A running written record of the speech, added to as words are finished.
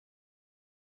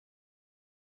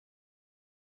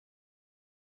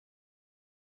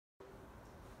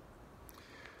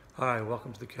Hi,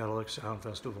 welcome to the Catalytic Sound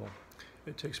Festival.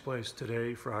 It takes place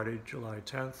today, Friday, July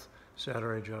 10th,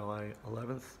 Saturday, July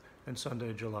 11th, and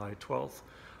Sunday, July 12th.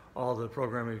 All the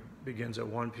programming begins at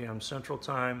 1 p.m. Central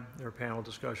Time. There are panel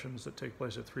discussions that take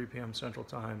place at 3 p.m. Central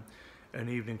Time, and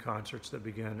evening concerts that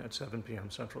begin at 7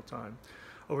 p.m. Central Time.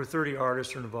 Over 30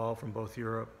 artists are involved from both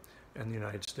Europe and the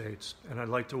United States. And I'd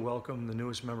like to welcome the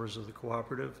newest members of the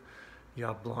cooperative,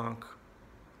 Jaap, Blonk,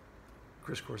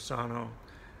 Chris Corsano,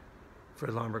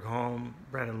 Fred Lomberg-Holm,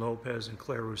 Brandon Lopez, and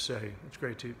Claire Rousset. It's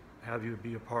great to have you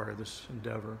be a part of this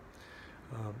endeavor.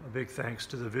 A big thanks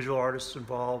to the visual artists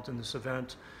involved in this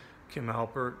event, Kim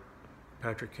Alpert,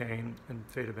 Patrick Kane, and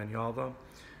Feta Benyalva.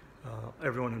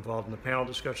 Everyone involved in the panel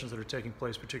discussions that are taking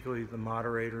place, particularly the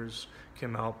moderators,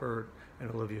 Kim Alpert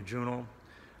and Olivia Junel,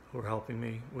 who are helping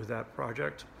me with that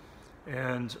project.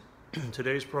 And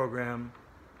today's program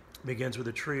begins with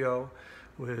a trio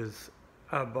with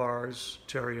Baars,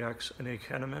 Terry X, and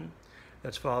Hennemen.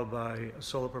 That's followed by a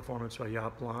solo performance by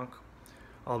Jaap Blonk.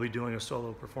 I'll be doing a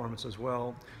solo performance as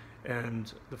well. And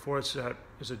the fourth set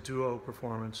is a duo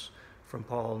performance from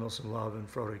Paul Nilsson Love and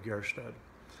Frode Gerstedt.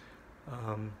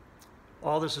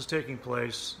 All this is taking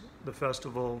place, the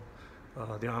festival,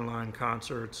 the online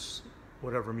concerts,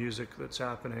 whatever music that's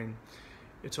happening.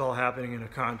 It's all happening in a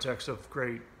context of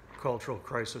great cultural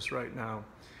crisis right now.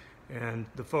 And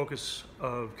the focus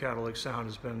of Catalytic Sound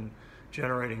has been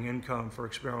generating income for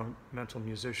experimental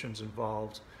musicians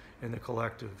involved in the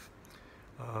collective.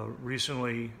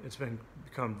 Recently, it's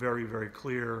become very, very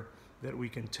clear that we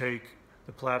can take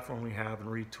the platform we have and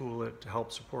retool it to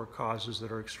help support causes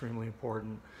that are extremely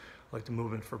important, like the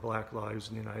movement for Black Lives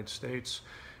in the United States.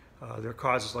 There are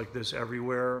causes like this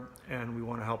everywhere, and we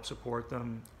want to help support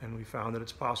them. And we found that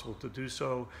it's possible to do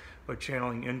so by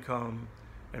channeling income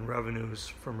and revenues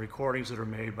from recordings that are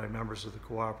made by members of the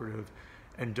cooperative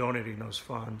and donating those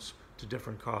funds to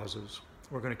different causes.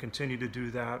 We're going to continue to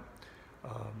do that.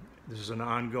 This is an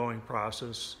ongoing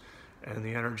process, and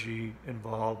the energy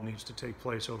involved needs to take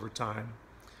place over time.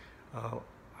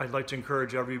 I'd like to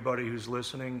encourage everybody who's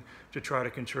listening to try to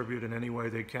contribute in any way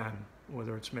they can,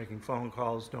 whether it's making phone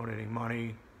calls, donating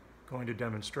money, going to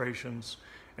demonstrations,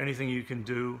 anything you can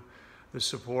do. The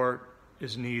support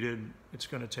is needed. It's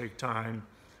going to take time,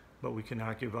 but we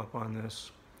cannot give up on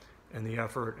this. And the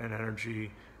effort and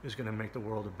energy is going to make the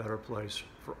world a better place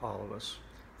for all of us.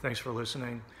 Thanks for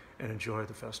listening, and enjoy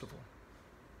the festival.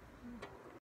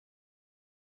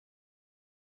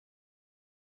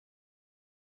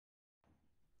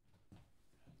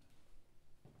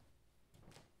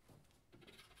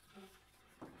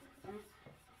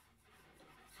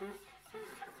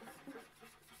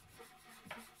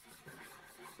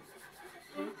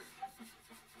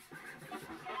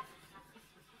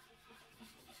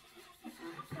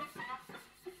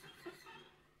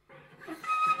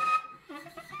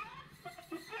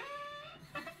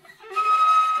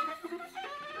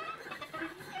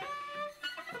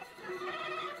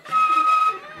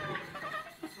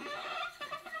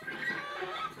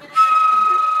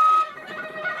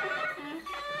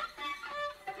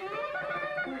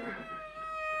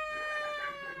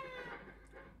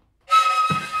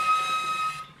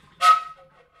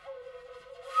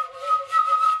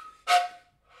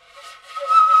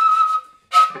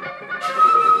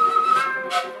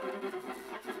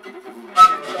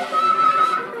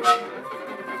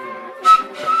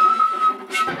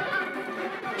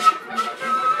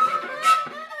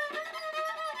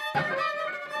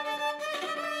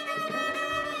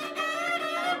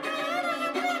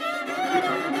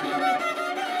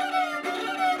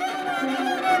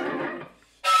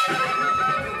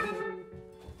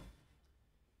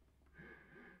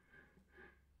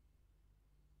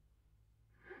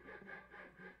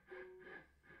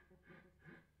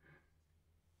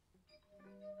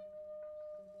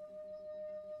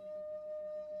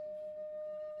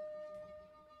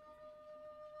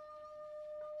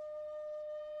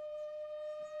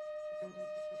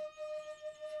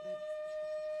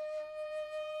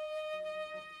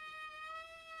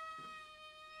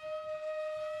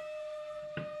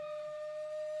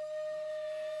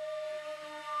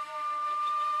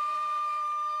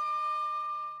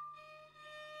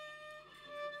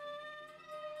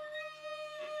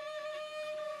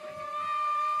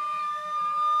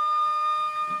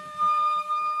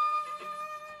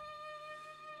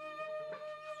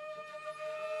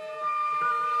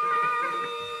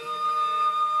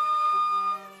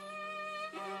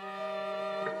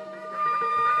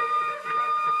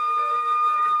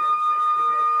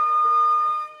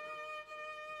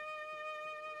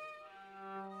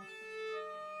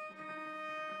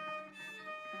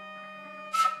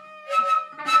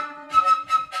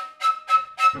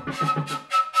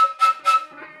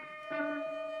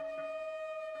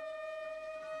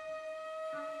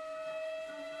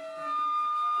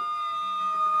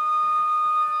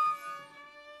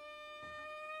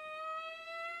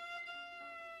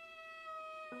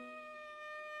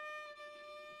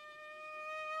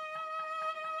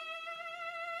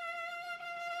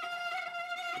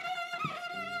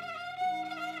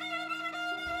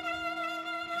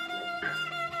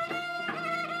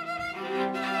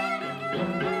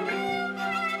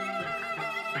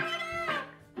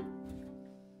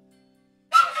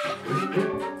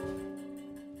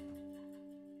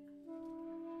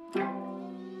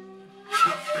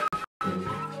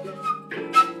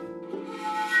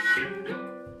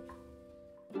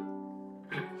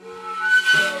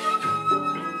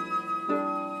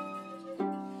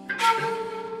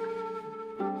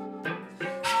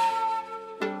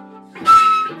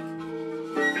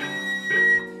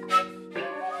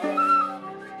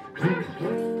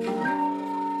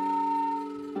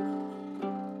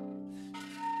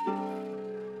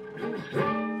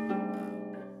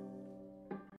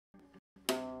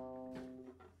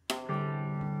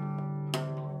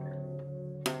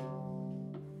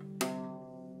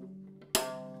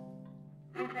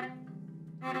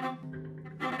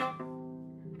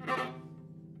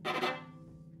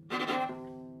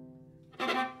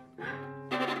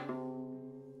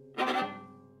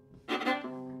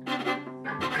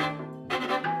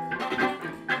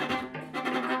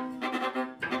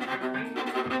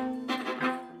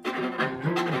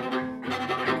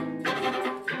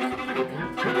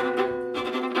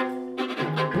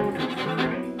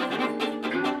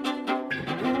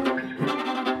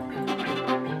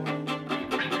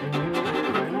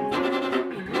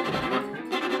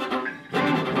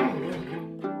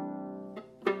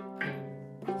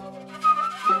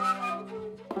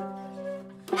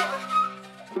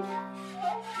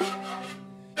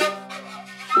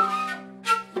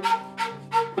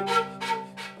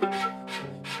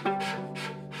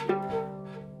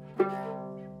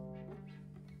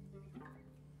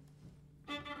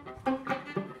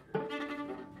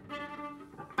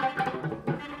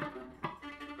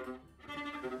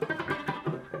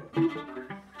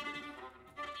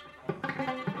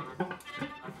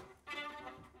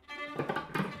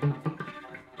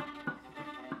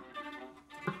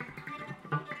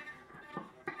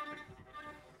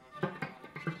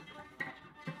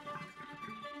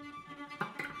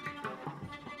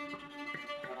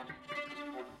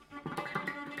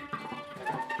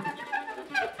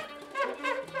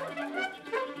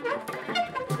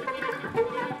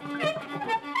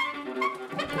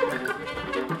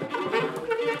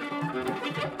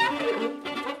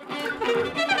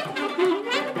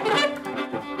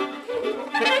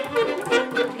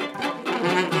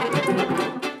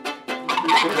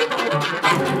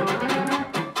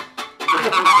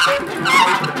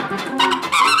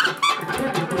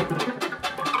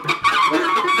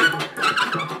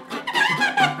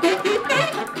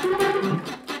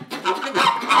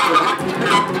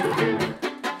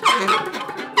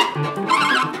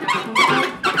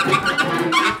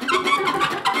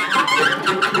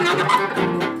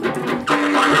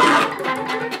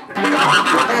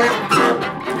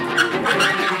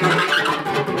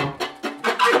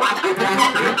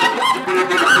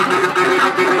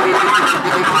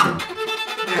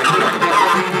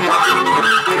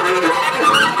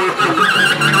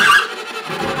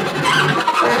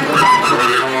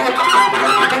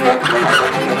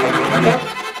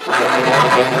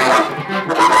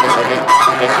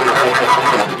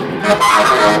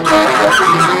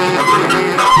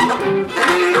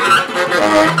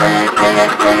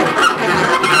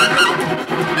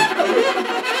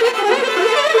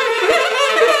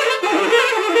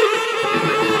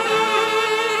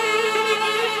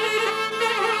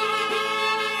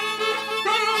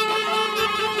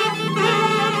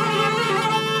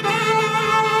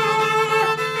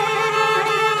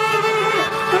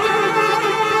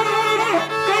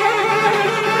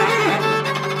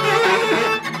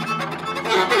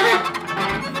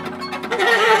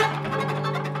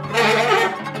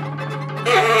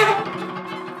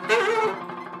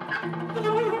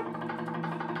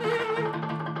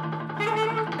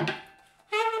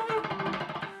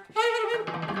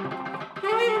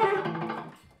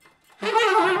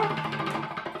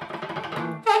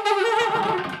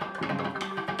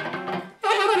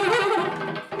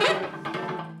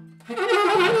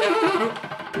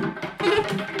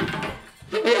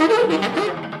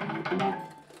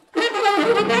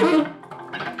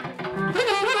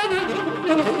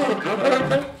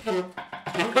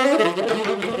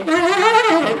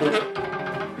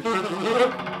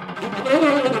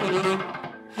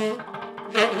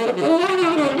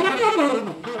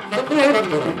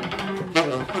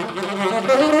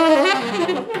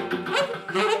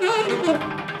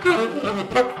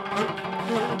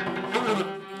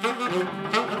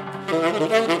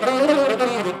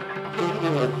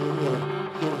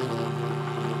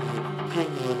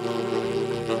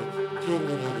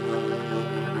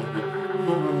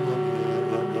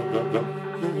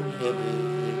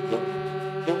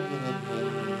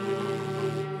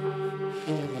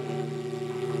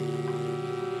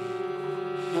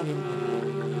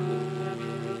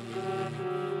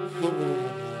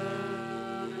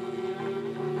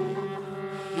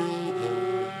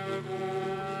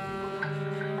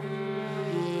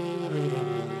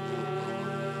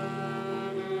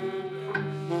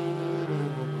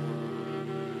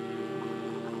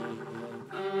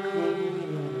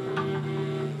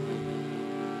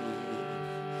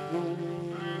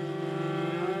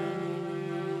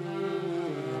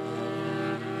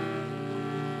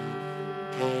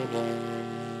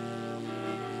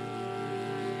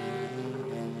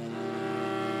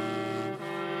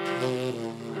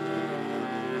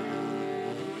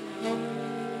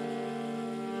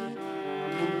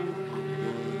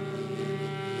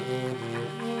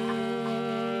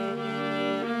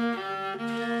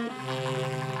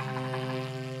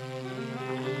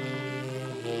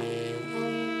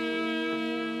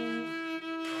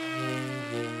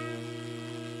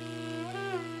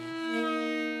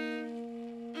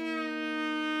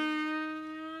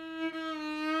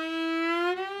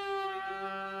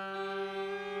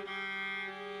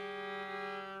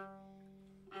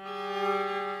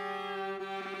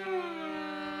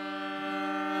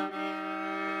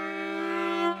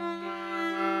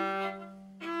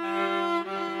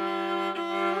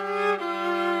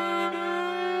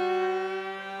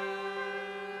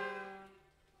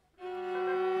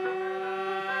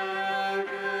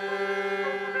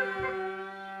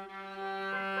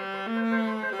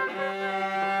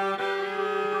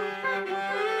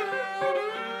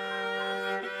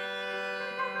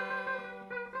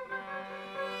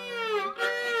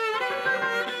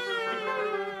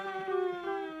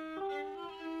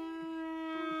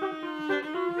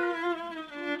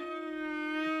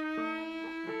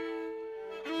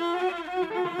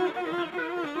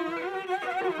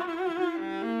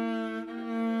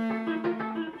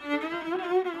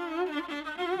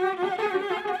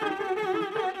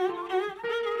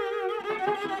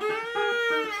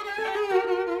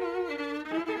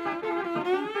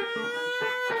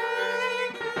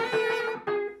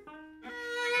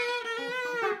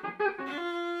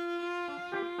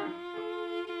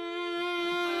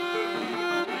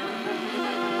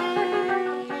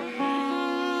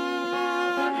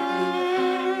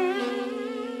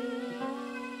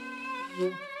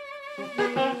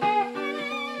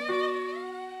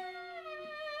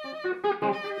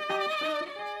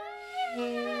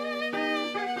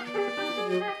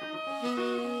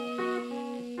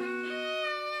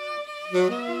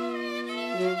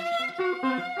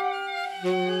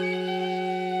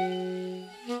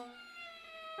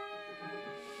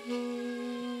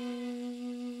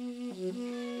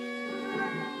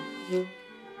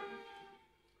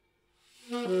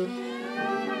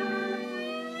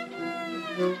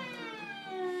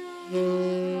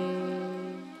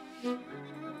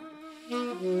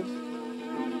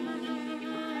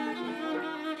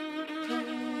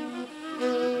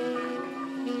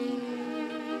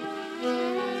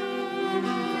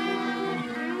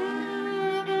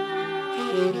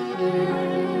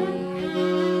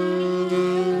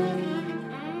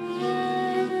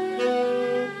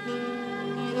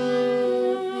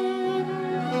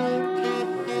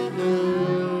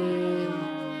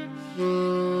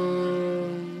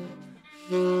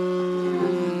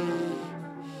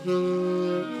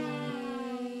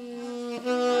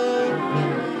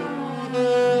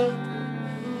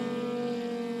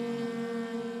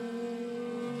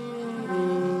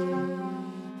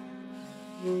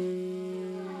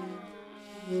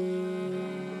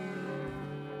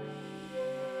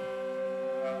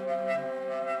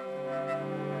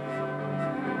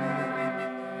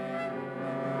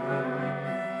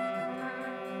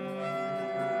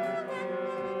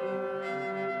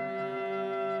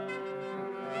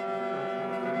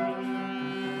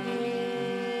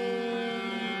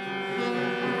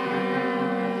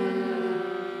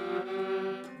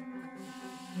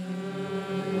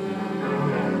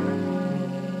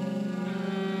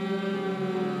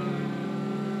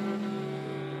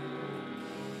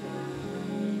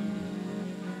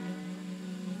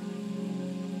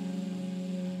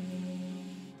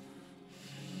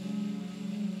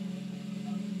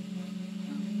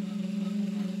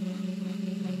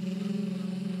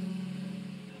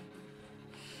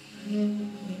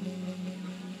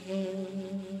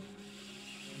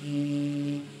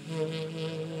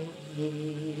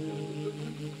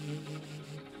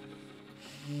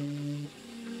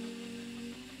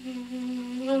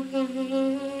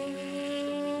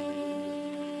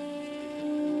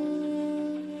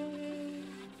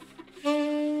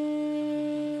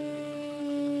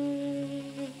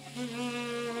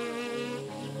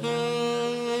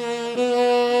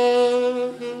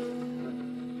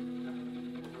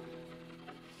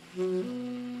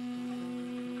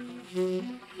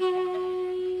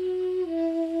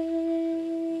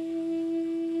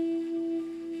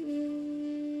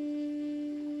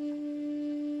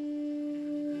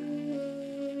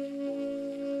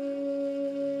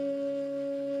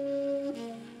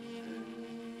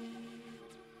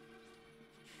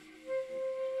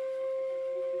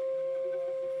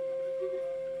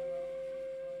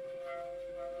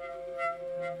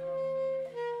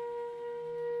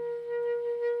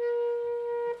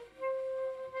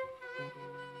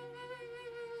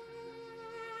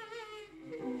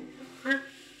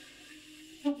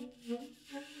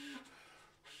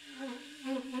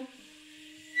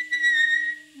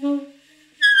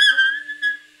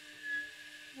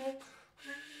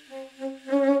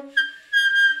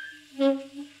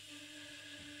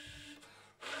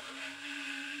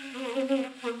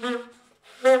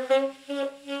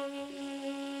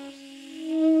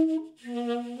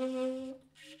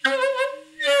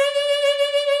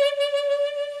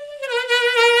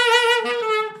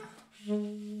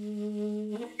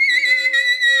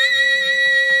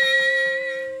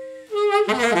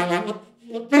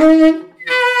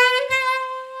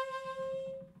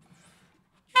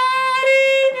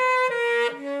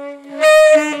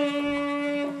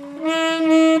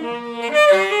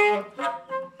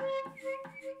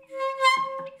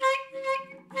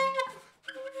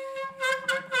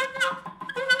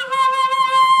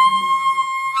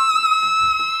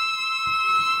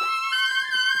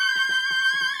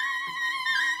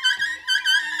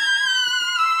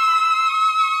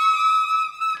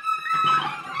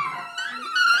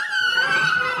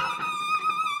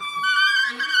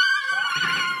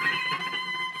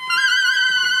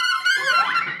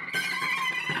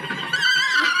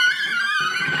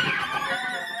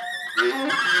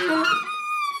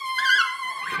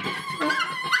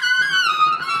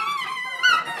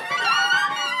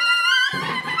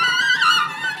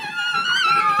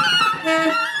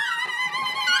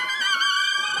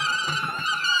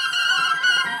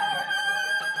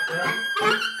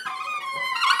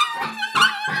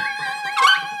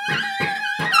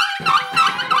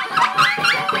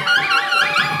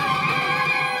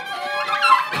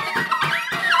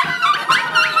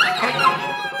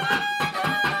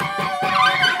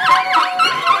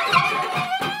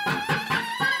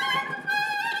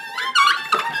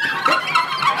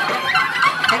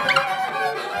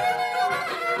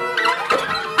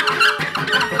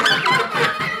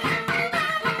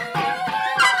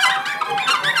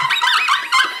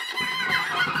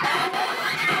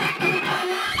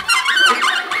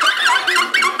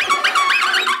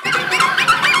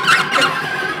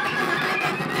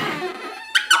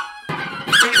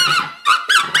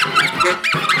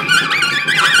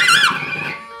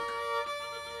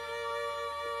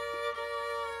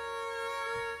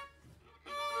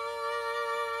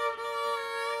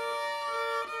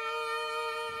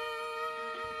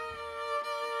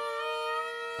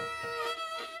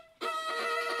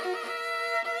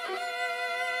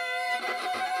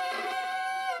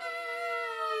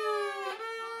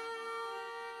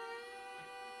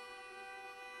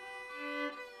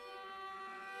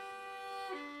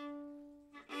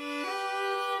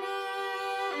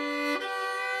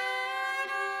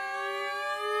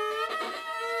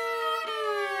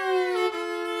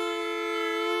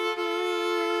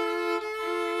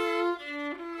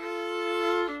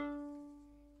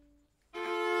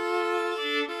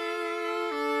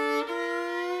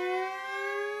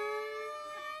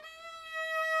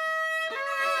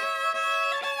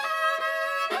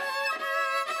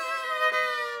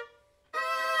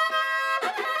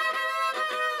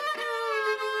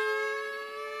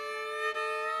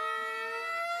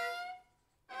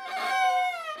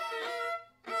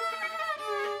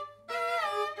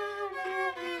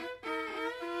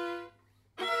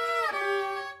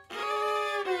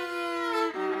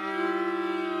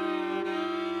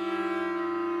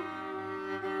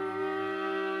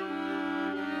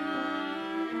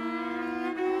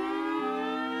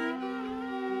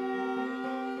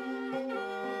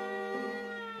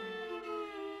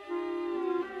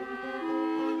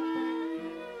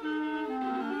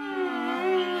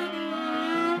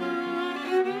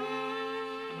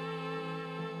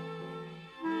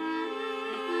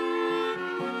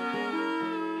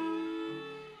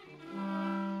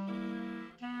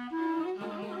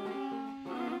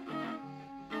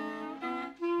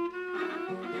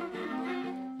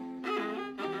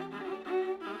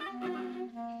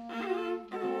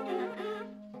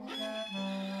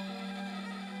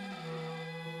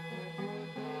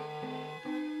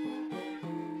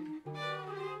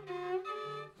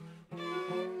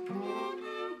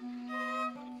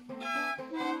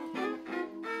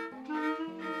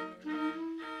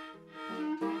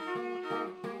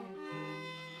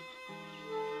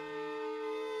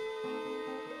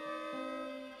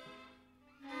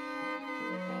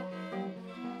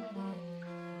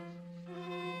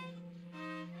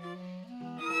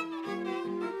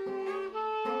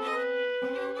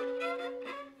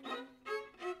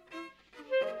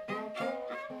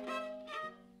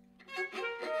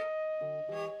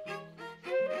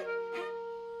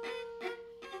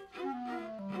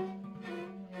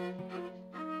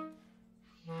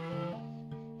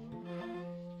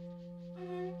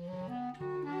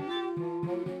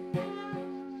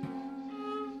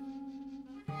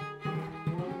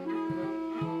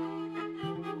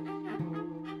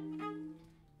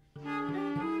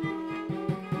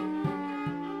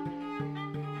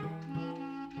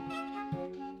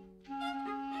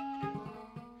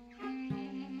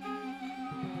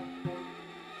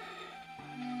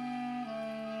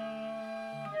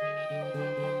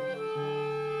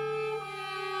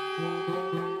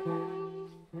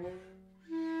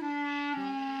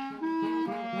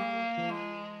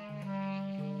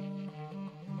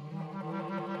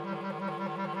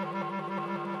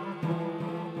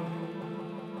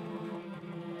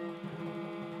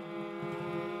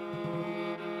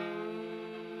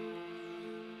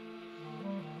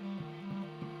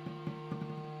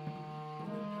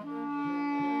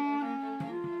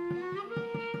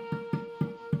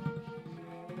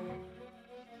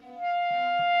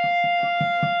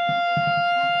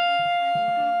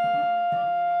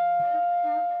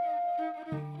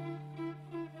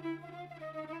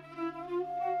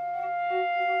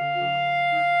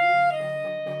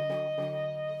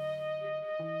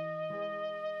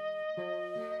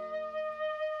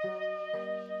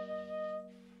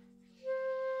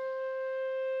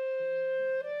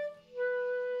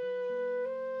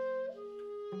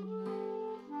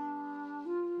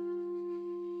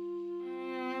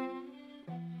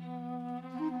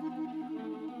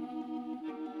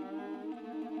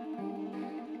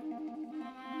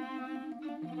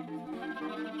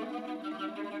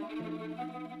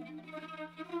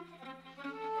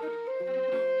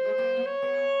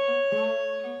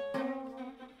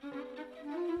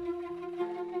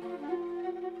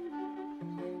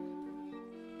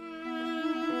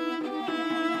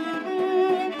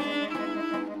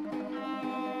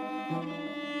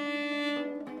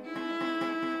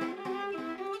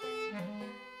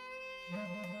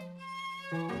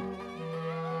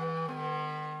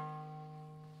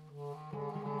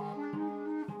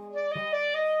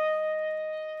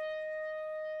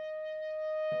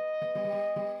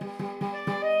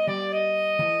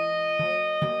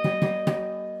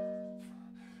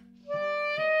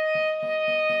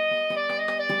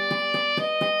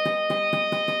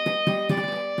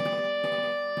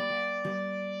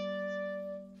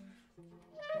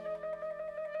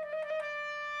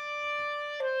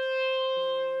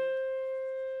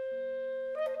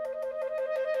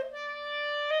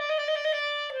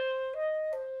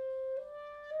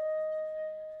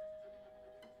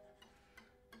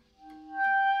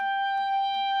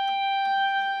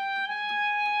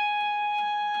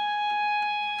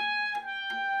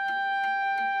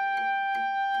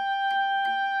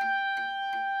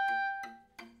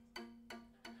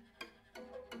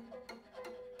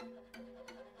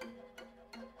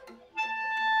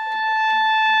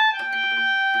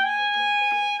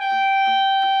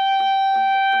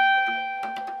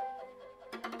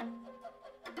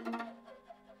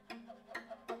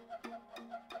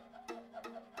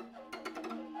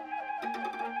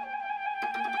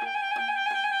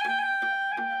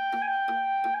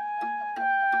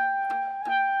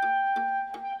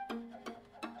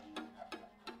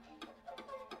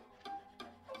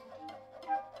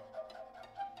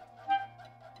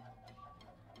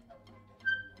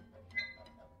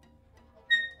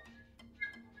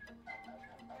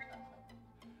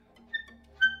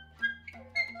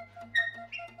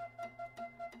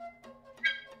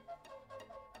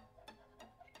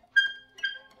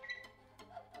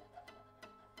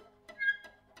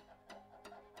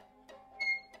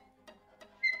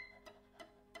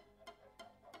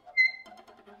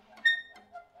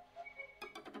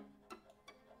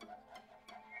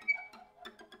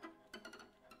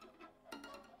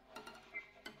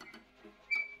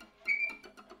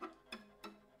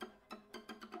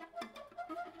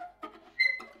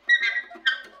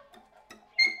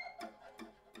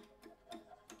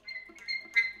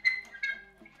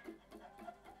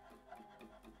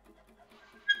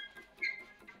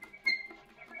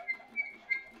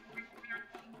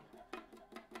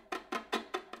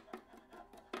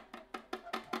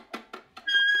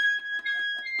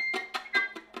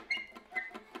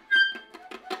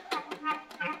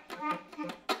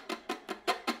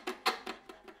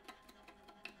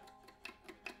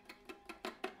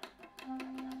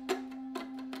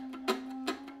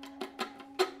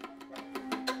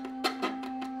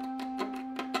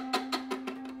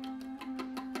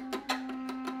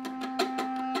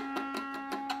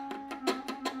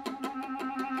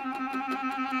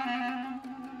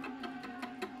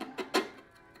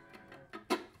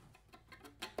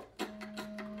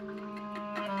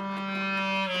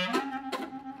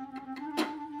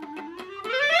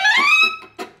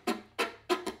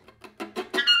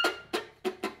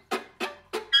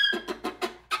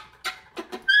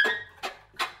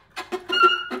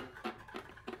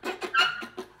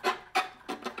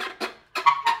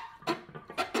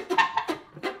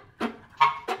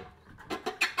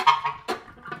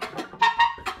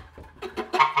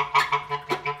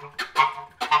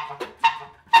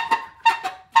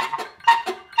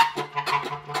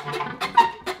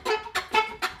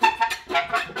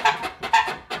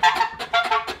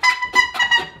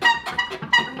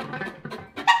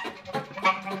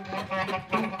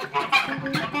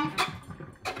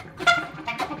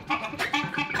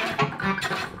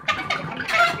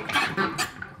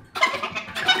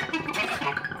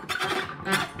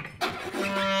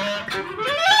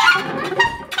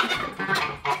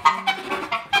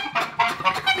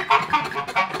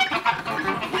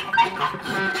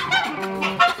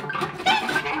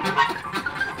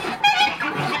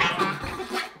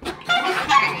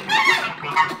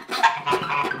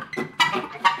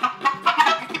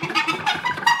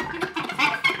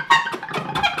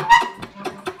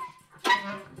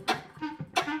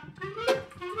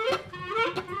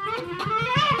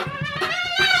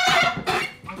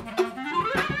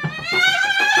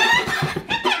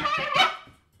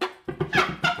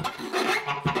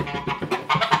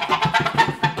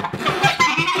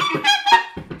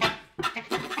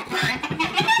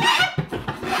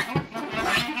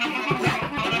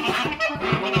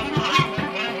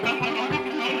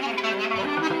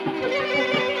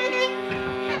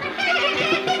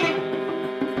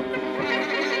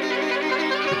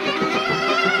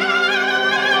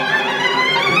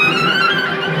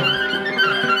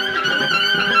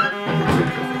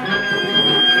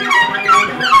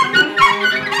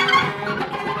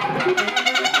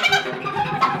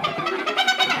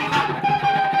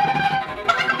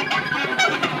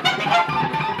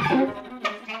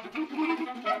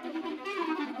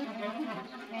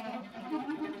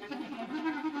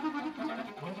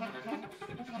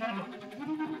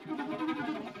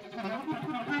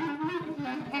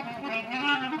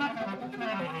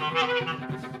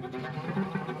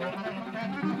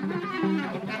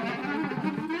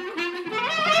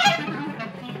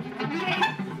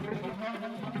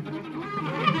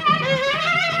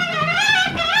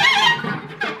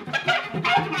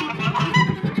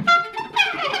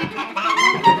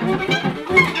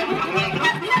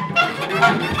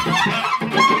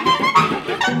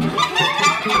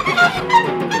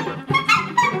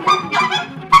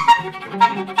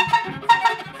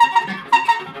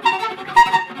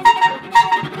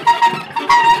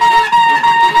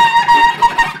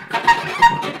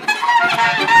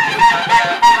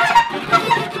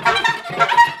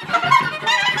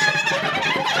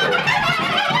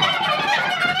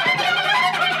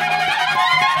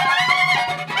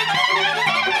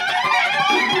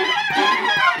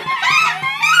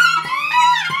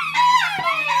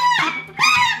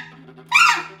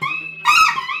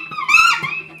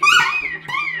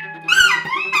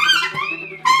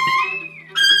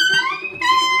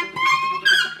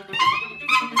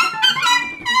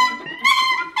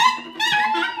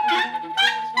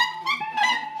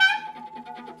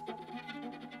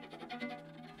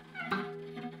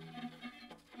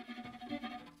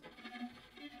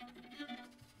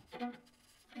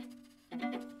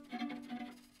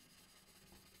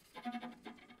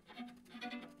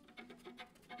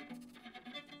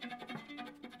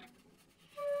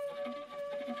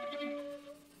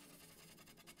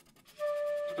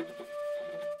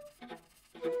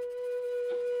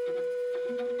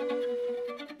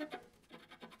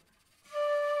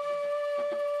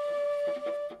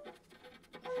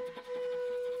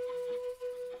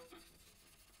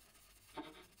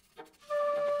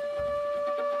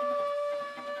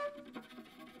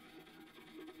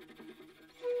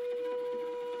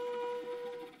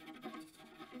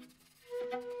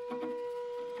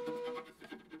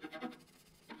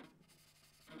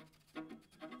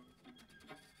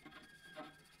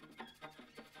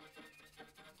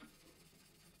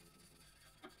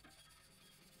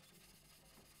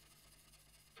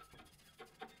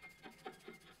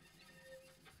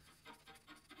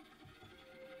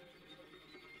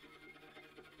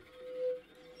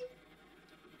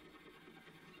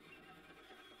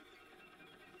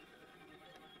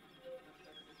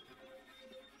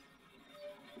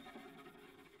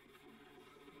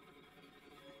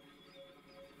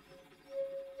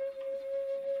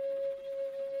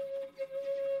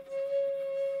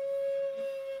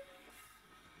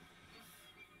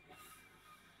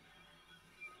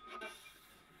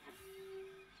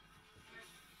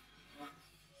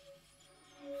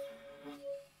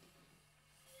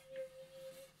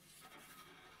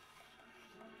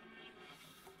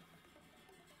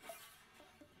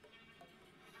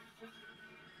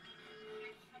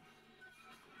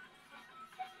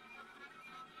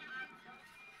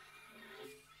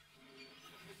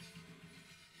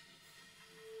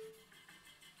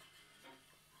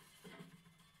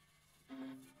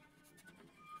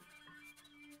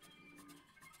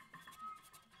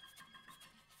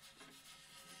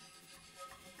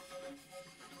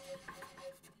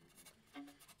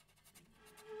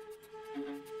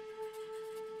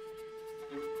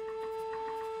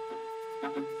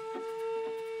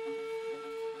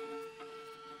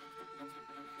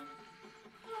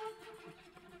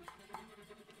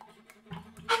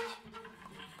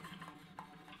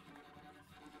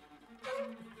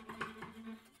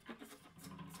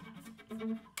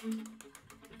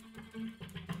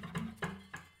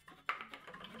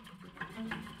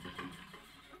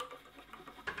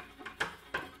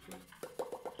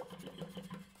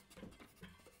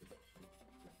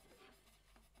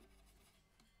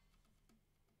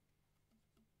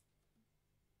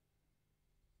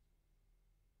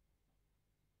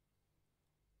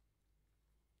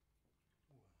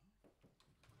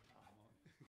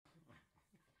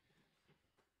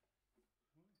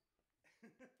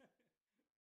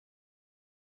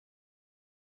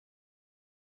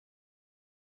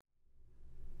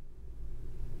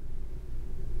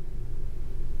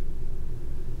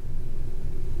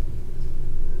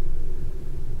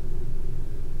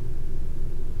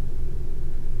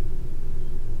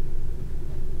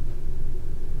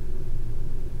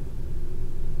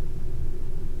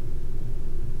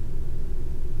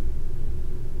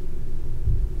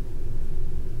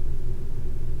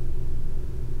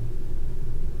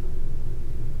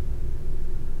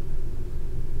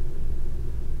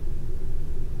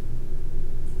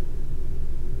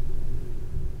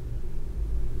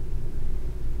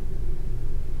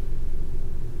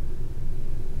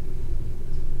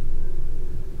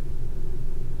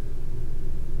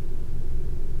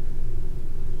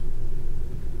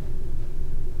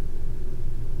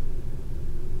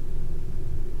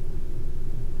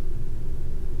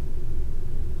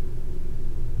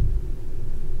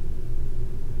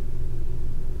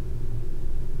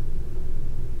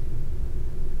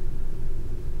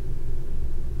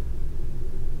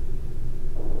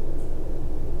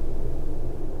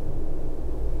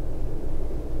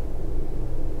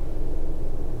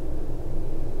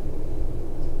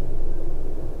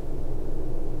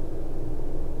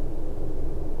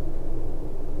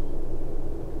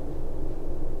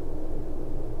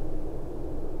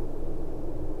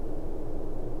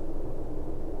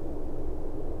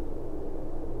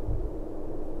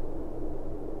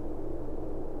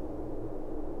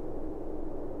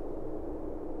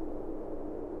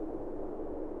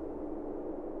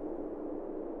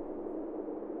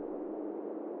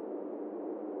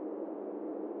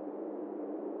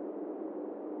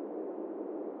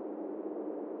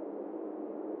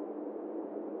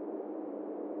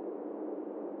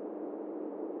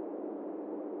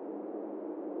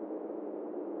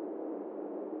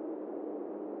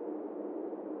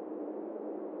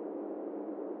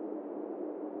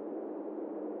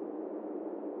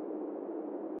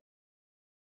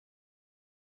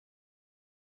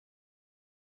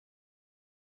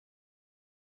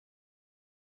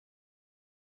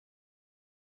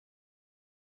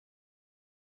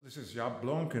 This is Jaap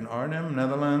Blonk in Arnhem,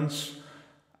 Netherlands.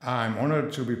 I'm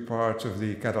honored to be part of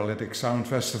the Catalytic Sound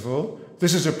Festival.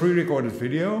 This is a pre-recorded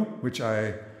video, which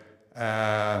I,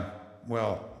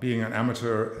 well, being an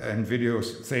amateur in video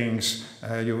things,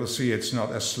 you will see it's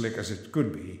not as slick as it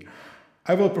could be.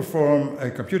 I will perform a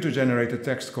computer-generated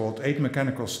text called 8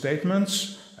 Mechanical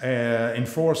Statements in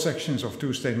 4 sections of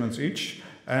 2 statements each.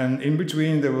 And in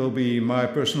between there will be my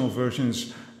personal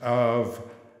versions of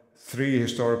 3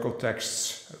 historical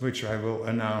texts, which I will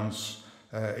announce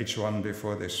each one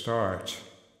before they start.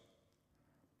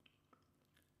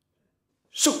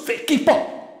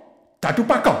 Sufekipo,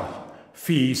 tatupako,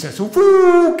 fisa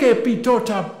sufu ke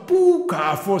pitota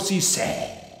puka fosise.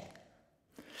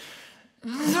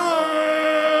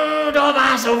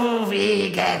 Domasu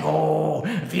fikego,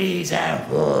 fisa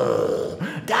fu,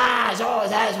 da so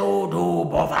sa su du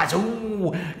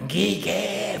bofasu,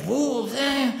 gike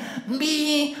fuse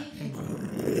bi.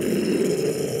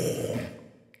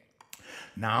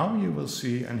 Now you will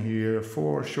see and hear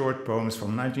 4 short poems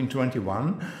from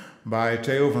 1921 by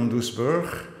Theo van Doesburg,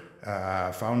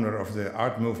 founder of the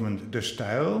art movement De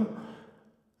Stijl,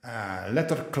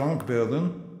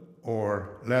 letterklankbeelden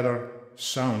or letter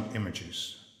sound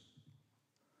images.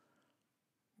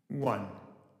 1.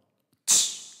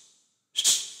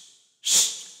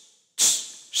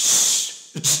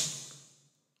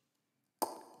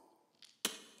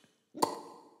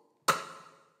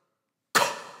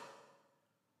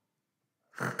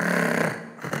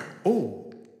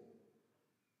 Oh.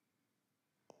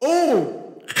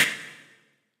 Oh.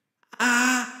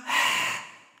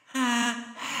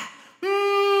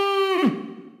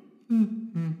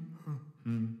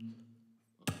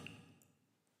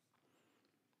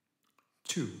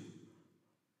 2.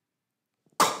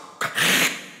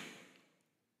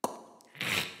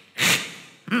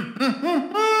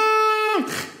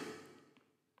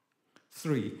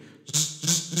 3.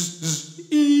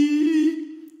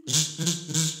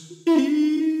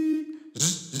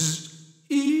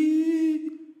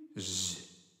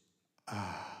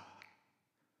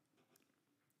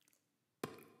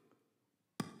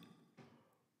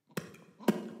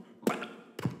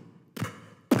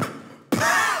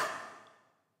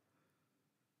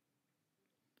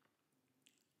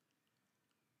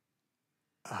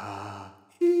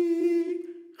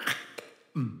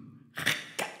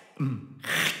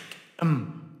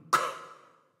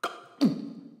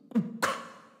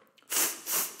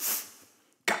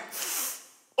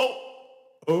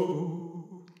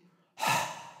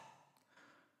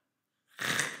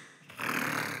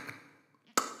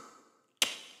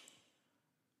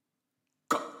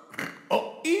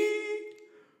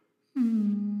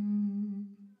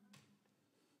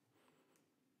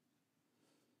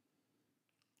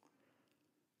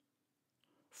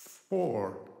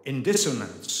 4. In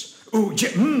dissonance. Ooh, yeah,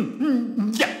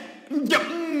 yeah, yeah,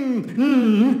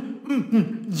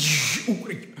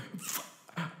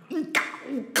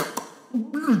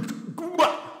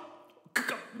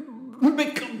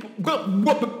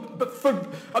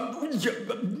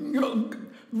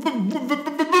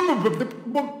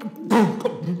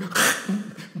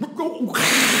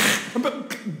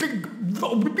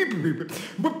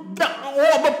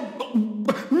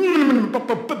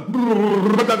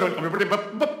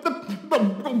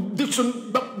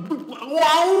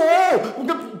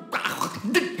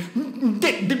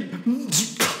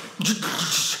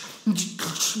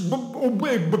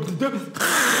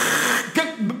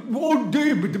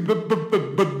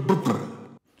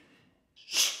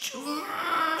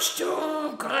 Stu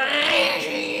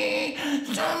crazy,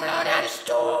 somebody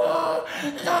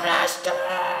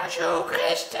stu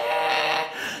Christe,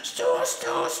 stu,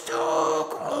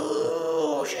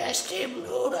 kruge,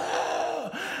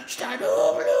 stibluder,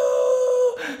 stadoblu,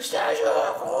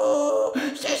 stajokru,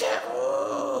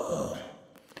 stajokru.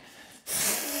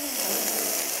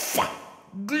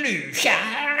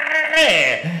 Glüchare,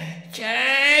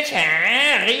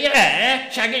 rire,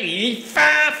 chagli,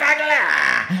 fagla,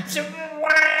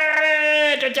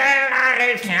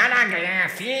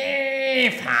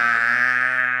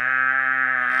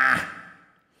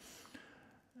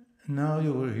 Now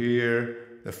you will hear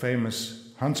the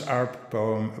famous Hans Arp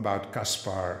poem about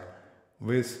Caspar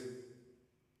with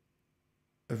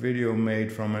a video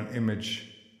made from an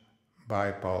image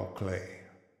by Paul Klee.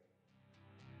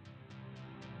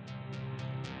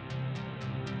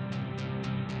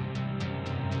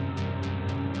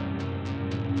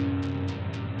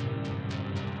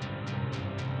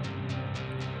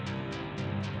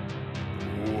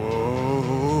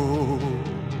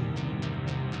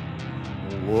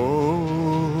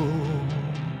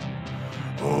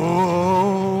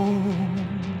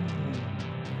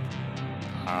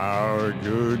 Our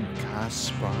good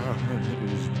Caspar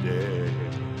is dead.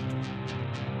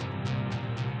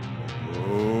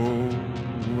 Oh,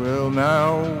 will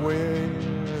now wear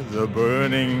the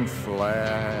burning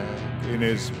flag in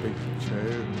his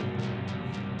picture.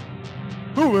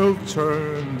 Who will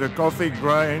turn the coffee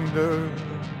grinder?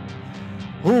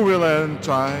 Who will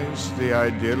entice the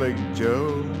idyllic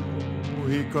Joe?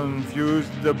 He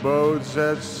confused the boats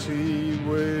at sea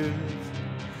with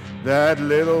that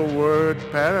little word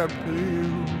paraplu,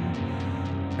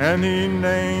 and he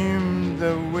named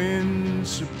the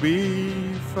winds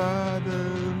bee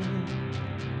father.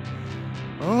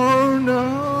 Oh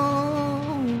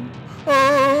no,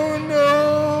 oh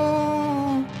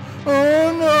no,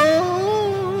 oh no.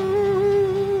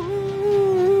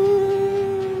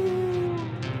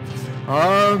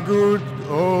 Our good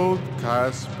old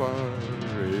Caspar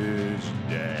is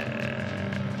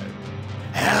dead.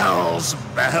 Hell's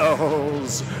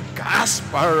bells,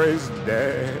 Caspar is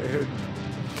dead.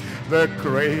 The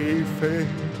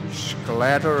crayfish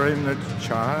clatter in the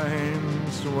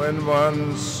chimes when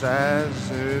one says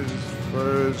his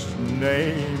first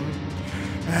name.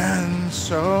 And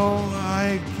so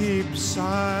I keep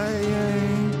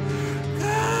sighing,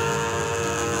 Caspar,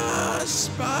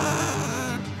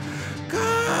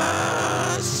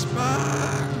 Caspar,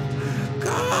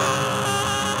 Caspar.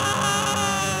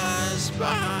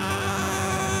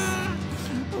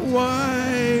 Why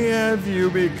have you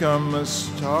become a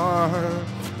star,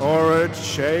 or a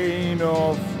chain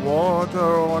of water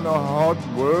on a hot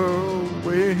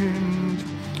whirlwind,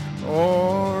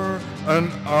 or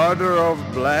an udder of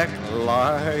black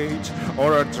light,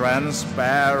 or a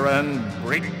transparent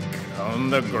brick on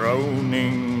the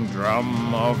groaning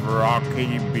drum of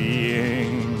rocky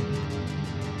being?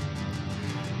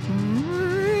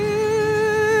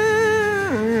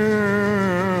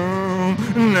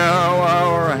 Now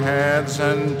our heads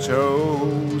and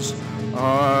toes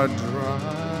are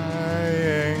drying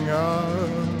up,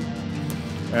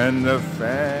 and the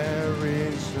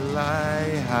fairies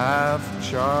lie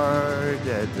half-charred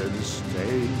at the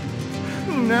stake.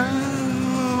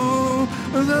 Now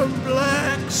the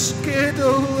black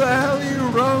skittle alley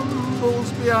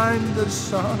rumbles behind the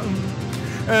sun,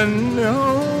 and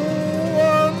no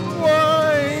one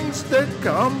winds the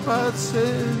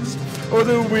compasses or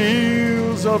the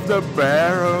wheels of the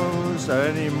barrows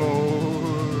anymore.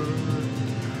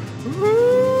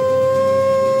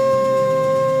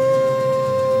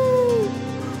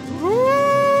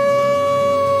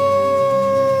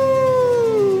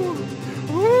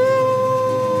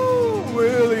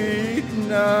 We'll eat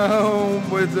now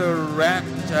with the rat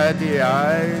at the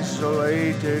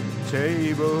isolated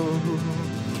table.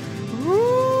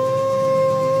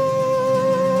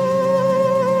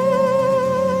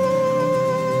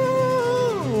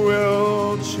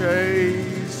 We'll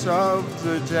chase of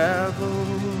the devil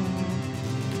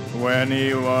when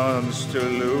he wants to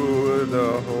lure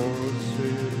the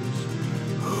horses.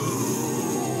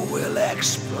 Who will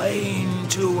explain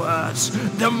to us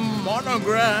the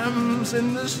monograms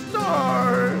in the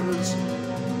stars?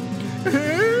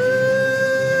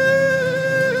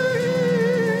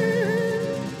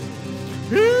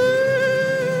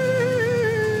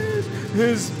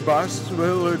 His bust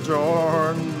will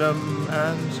adorn the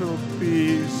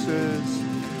mantelpieces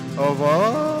of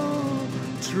a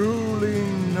truly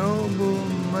noble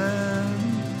man.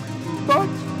 But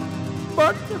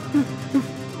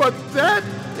that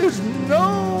is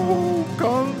no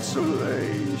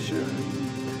consolation.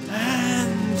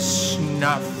 And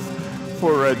snuff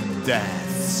for a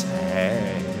death's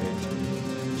head.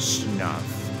 Snuff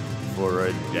for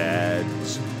a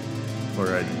death's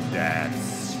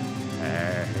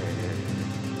head.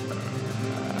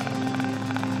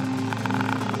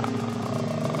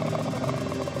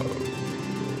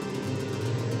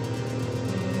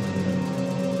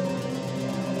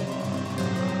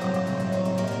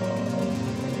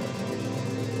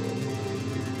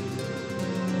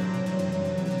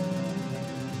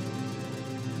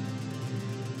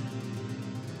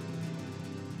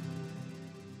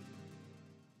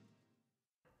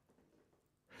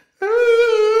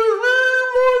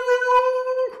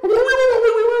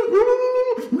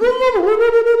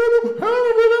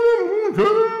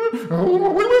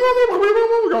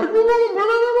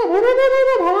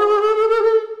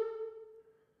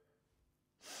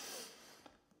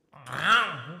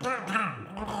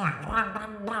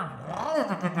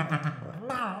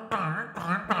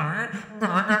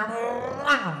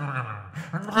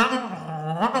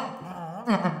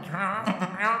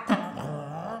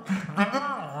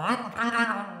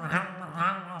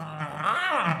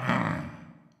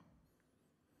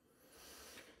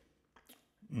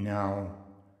 Now,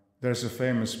 there's a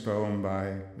famous poem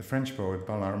by the French poet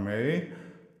Mallarmé.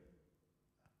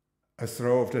 A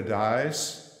throw of the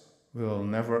dice will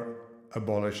never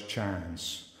abolish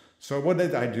chance. So what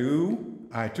did I do?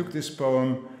 I took this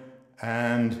poem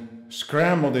and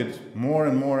scrambled it more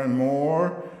and more and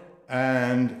more,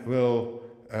 and will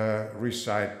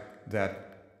recite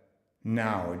that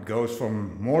now. It goes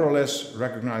from more or less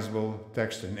recognizable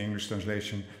text in English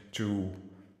translation to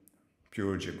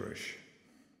pure gibberish.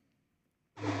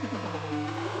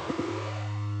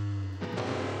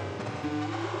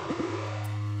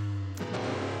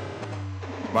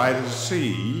 By the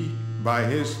sea, by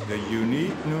the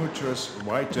unique nutrous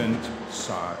whitened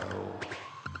sile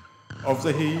of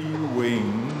the heel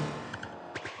wing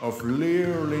of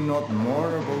leerly not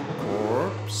mourable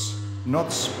corpse,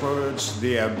 not spurts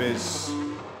the abyss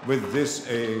with this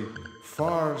a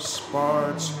far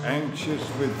sparts anxious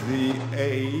with the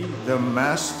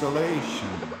mastellation.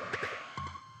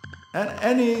 And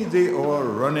any the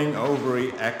o'er-running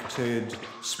overreacted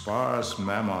sparse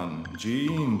mammon,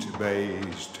 gened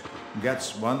based,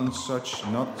 gets one such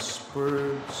not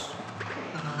spurts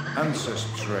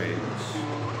ancestrates.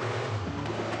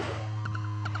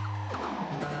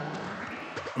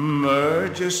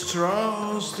 Merges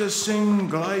straws the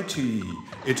singlity,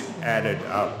 it added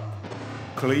up,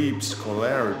 cleaves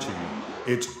colarity,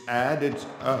 it added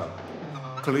up,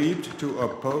 cleaved to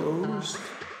opposed,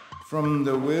 from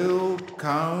the will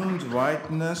count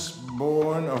whiteness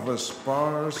born of a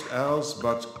sparse else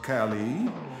but Cali,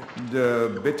 the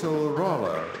bittle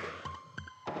roller.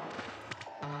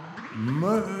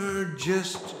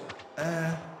 Mergest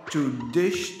to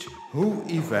dished who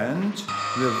event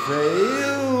the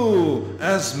veil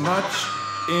as much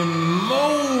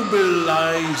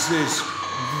immobilizes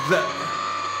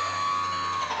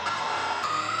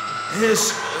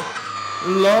his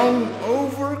long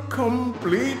over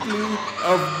completely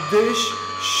of dish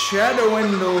shadow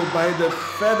window by the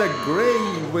feather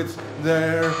gray with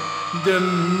the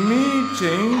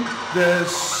meeting the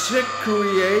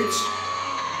secreates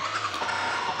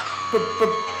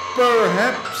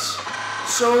perhaps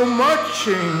so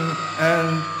muching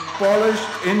and polished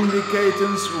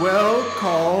indicators well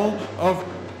call of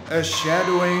a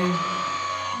shadowing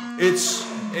its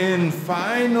in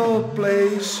final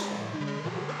place,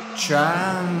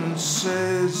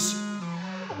 chances.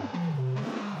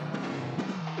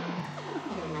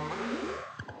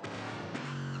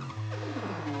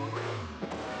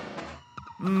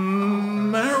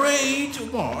 Married,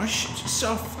 washed,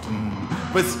 softened,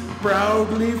 with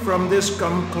proudly from this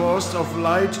come close of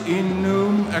light in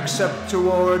noon, except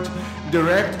toward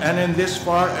direct and in this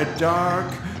far a dark,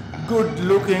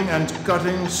 good-looking and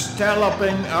cutting,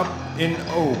 scalloping up in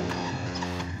oak,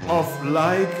 of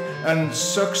like and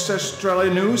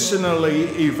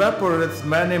successtralinusonally evaporate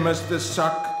manimus the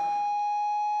suck.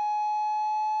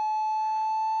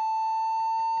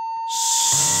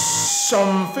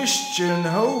 Some fischen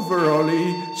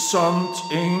overally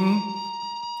something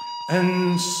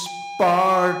and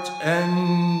spart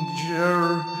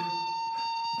anger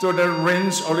to the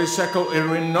rins olisekel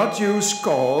irin not use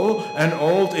call and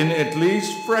old in at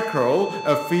least freckle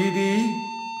a fidi.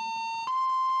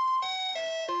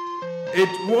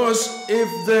 It was if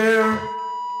there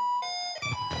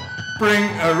bring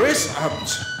a wrist up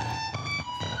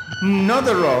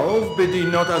another of biddy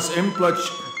not as implach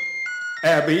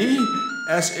Abby,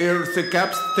 as the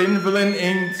caps thinvelen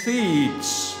in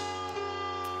theeds.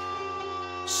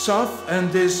 Soft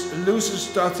and this loose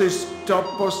status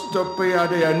topostopia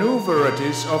de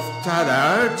anuveratis of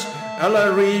Tadart,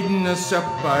 alla reden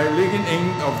up by ligen in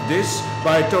of this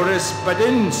by Torres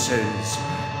Padenses.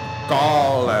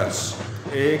 Gallus,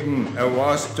 igen,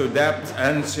 was to depth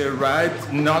and she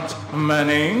right not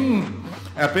manning.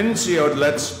 Apincio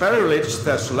let's perilich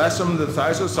thes lesson the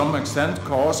thighs to some extent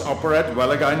cause operate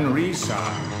well again resa.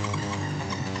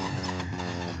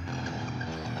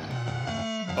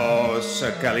 Oh,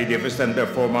 Sir Cali divisten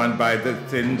beforehand by the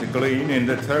thin glean in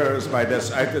the thirst by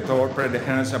this aitator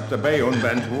predehens up the bayon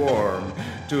bent warm.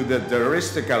 To the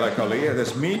deristically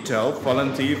this metal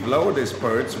volunteer low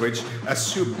disperts which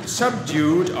as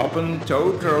subdued upon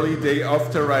totally they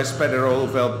authorized federal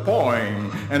well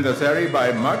point and the theory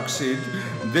by Maxid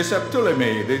this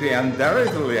Ptolemy, the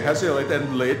undoubtedly hazel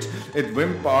and lit, it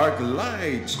wimpark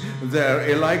light,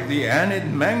 there like the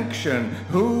anid manction,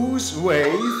 whose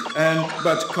wave and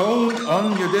but count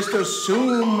on you distor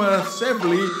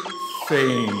summatively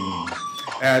thing.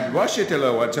 At Washington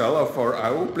hotel for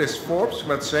our place Forbes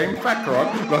but same fact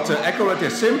rock, but the accurate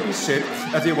is simply sit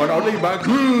at the one only back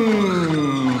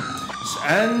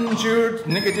injured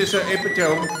negative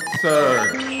epitome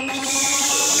third.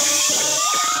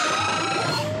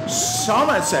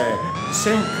 Some say,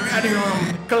 Saint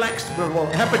Gradium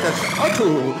collectible habitats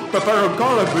auto,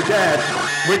 Paparogola Brigade,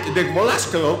 with the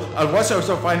Volasco, and was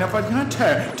also fine of a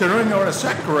hunter, turning on a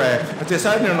sacre,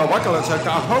 deciding on a wackles at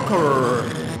a hawker.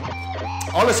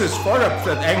 Alles is for up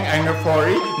that anger for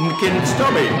kin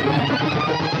stubby.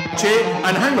 Che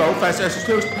and hango fast as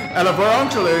to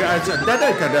elaborantly as a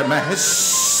dedicated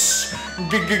mass.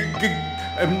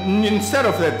 Instead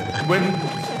of that, when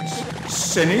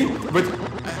Senny with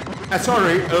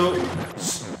sorry,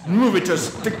 move it to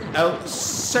stick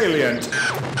salient.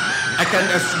 I can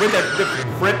with it the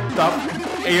fret top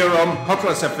aerom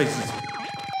hopeless surfaces.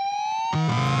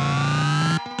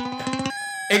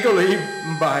 Eagerly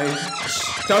by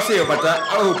Tosio but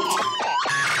out.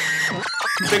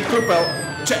 Big purple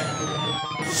check.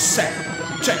 Set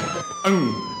check.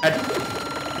 At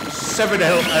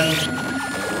Severdale and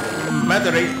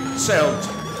Mathery sailed.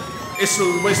 Is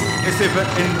even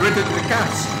in written the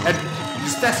cats and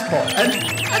Staspo and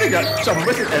I got some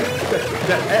with it and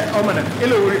the omen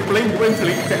Illury blind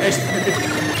winfully the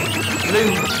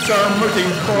Lin some moving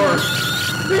for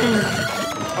thing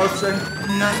also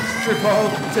not triple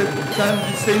to done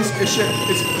things is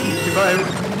divine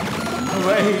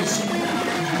ways.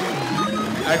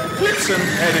 I click some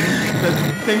heading the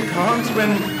thing comes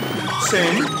when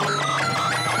saying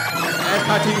and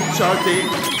Hattie Shorty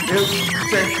is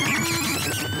saying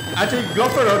I think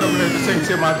Gloffer out of the things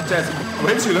in my chest.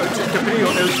 When she looked at the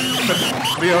video,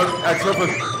 we are at Gloffer.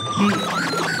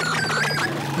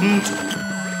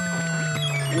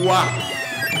 Wow.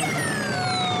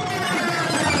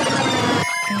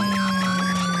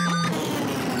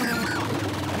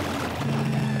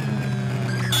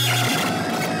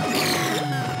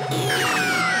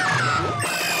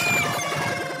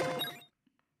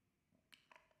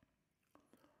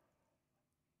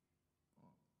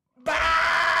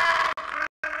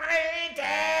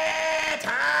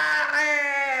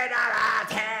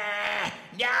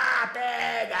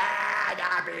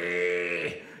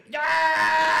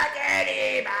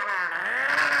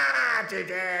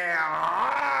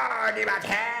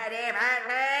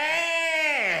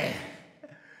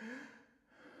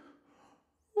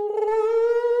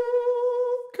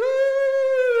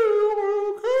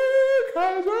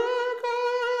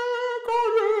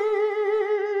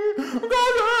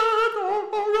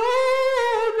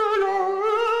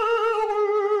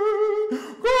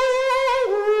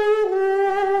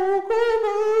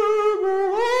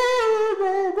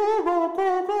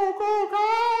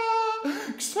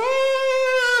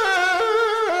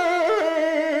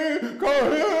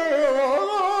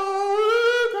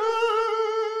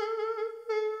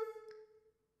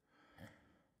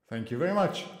 Thank you very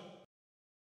much.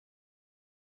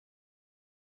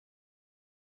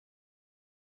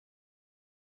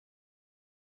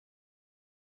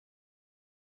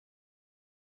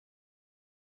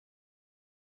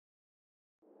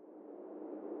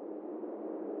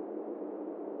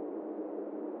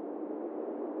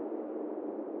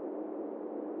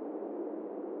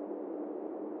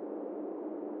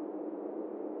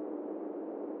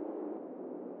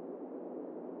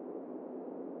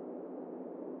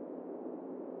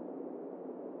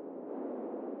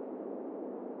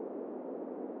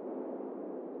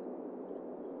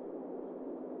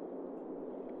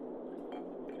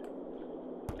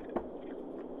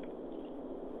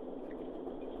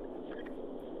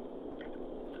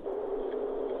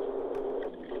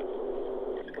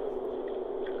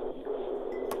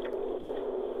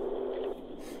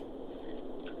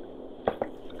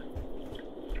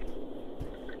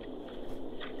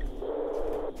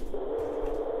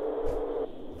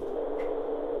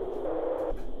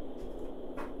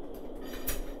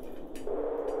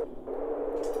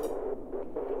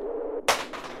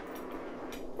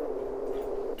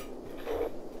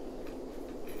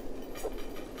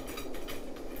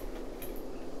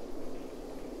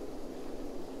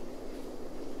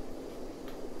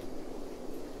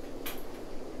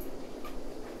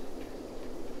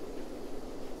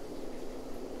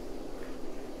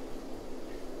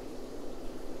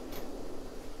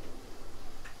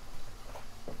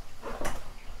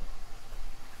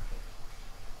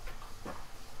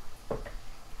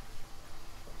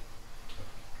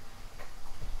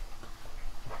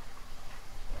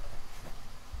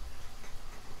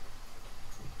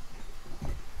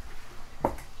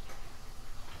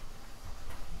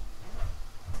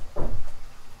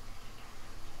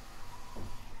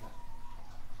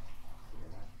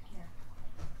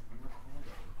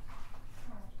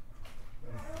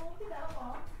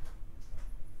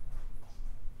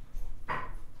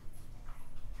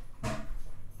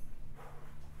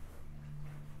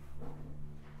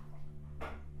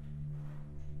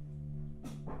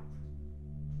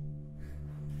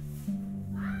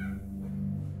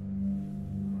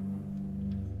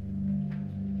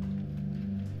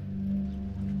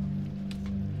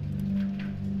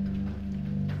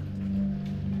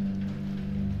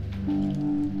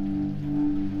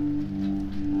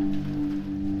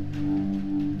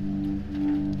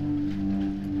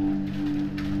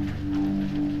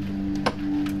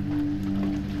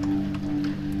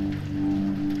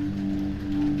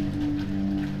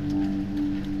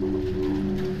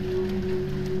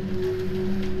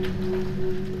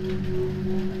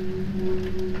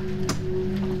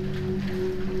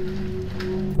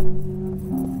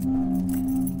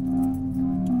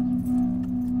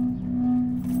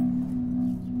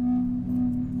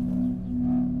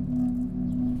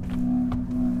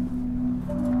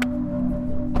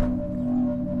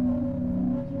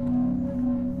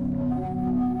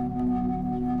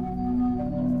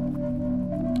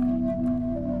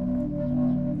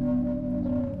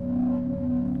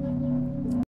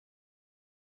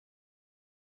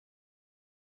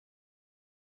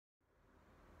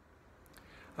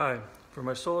 Hi. For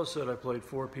my solo set, I played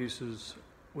 4 pieces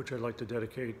which I'd like to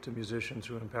dedicate to musicians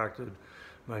who impacted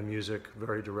my music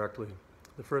very directly.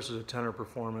 The first is a tenor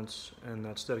performance, and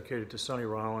that's dedicated to Sonny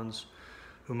Rollins,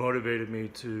 who motivated me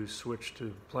to switch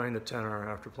to playing the tenor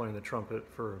after playing the trumpet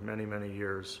for many, many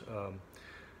years.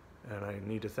 And I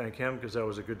need to thank him because that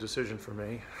was a good decision for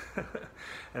me.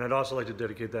 And I'd also like to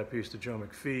dedicate that piece to Joe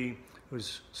McPhee,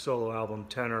 whose solo album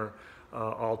Tenor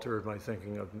altered my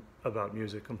thinking about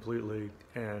music completely,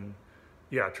 and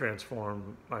yeah, transformed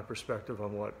my perspective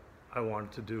on what I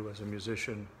wanted to do as a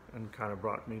musician and kind of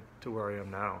brought me to where I am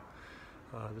now.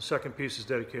 The second piece is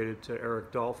dedicated to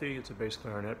Eric Dolphy. It's a bass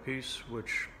clarinet piece,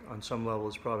 which on some level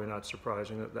is probably not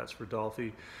surprising that that's for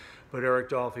Dolphy. But Eric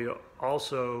Dolphy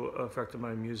also affected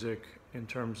my music in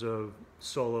terms of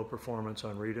solo performance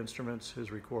on reed instruments.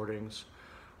 His recordings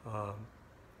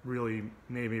really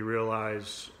made me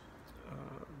realize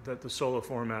that the solo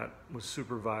format was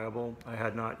super viable. I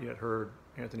had not yet heard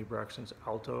Anthony Braxton's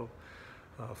alto,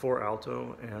 for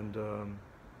alto, and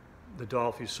the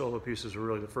Dolphy solo pieces were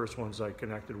really the first ones I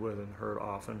connected with and heard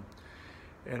often.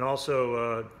 And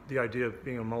also the idea of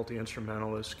being a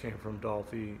multi-instrumentalist came from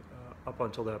Dolphy. Up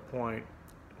until that point,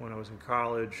 when I was in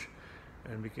college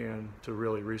and began to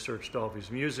really research Dolphy's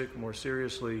music more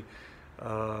seriously,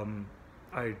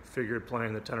 I figured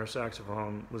playing the tenor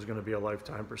saxophone was going to be a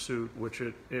lifetime pursuit, which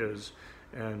it is,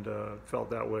 and felt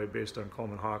that way based on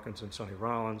Coleman Hawkins and Sonny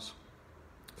Rollins.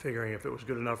 Figuring if it was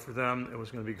good enough for them, it was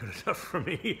going to be good enough for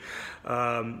me.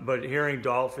 But hearing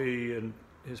Dolphy and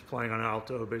his playing on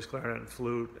alto, bass clarinet, and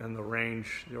flute, and the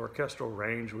range, the orchestral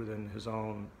range within his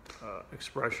own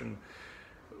expression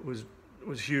was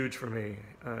huge for me,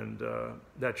 and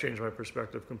that changed my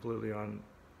perspective completely on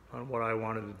what I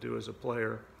wanted to do as a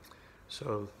player.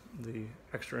 So the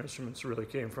extra instruments really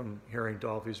came from hearing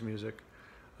Dolphy's music,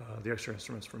 the extra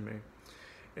instruments from me.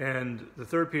 And the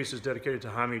third piece is dedicated to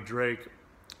Hamid Drake.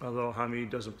 Although Hamid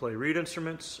doesn't play reed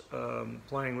instruments,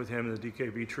 playing with him in the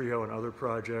DKB trio and other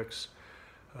projects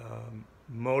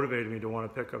motivated me to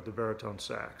want to pick up the baritone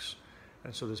sax.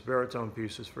 And so this baritone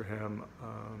piece is for him.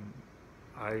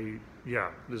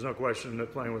 There's no question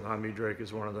that playing with Hamid Drake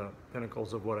is one of the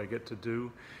pinnacles of what I get to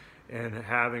do. And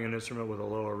having an instrument with a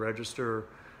lower register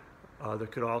that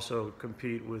could also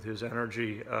compete with his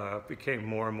energy became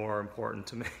more and more important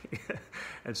to me.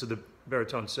 And so the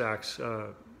baritone sax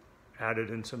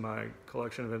added into my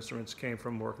collection of instruments came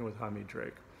from working with Hamid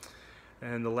Drake.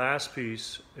 And the last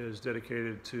piece is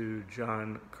dedicated to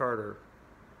John Carter,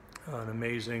 an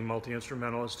amazing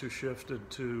multi-instrumentalist who shifted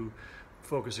to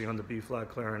focusing on the B-flat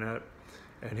clarinet.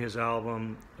 And his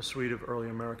album, A Suite of Early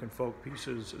American Folk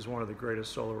Pieces, is one of the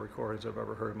greatest solo recordings I've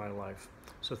ever heard in my life.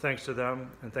 So thanks to them,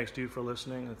 and thanks to you for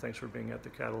listening, and thanks for being at the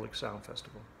Catalytic Sound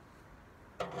Festival.